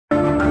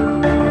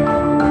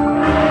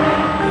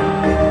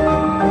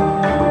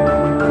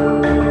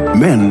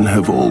Men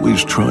have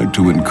always tried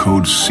to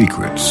encode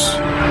secrets.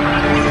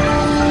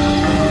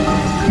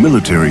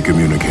 Military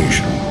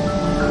communication,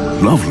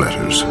 love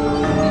letters,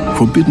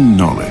 forbidden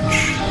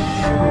knowledge.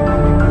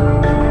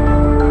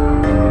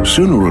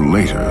 Sooner or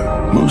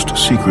later, most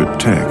secret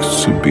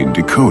texts have been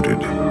decoded.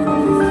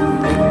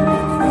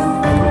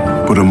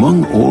 But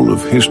among all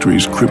of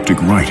history's cryptic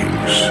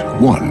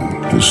writings,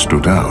 one has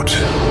stood out.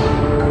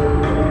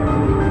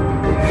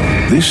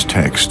 This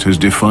text has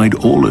defied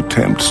all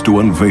attempts to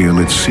unveil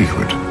its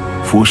secret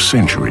for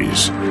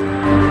centuries.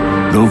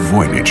 The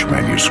Voynich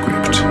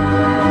manuscript.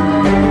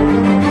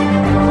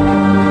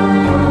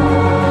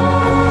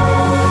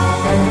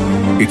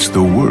 It's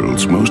the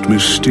world's most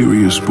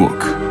mysterious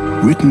book,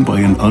 written by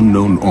an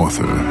unknown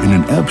author in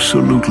an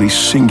absolutely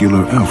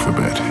singular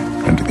alphabet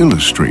and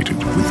illustrated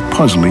with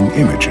puzzling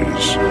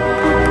images.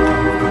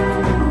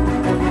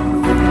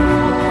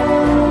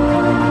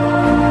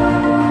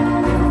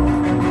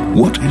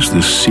 What is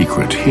the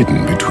secret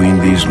hidden between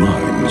these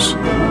lines?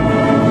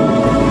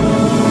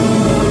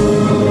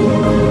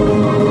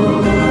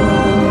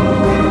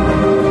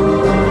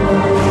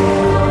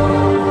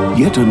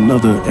 Yet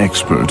another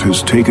expert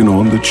has taken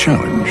on the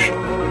challenge.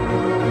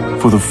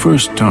 For the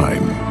first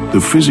time,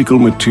 the physical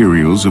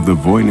materials of the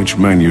Voynich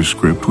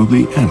manuscript will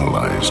be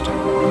analyzed.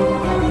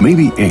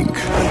 Maybe ink,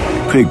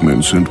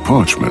 pigments, and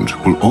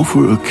parchment will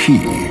offer a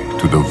key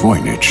to the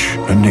Voynich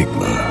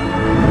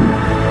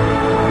enigma.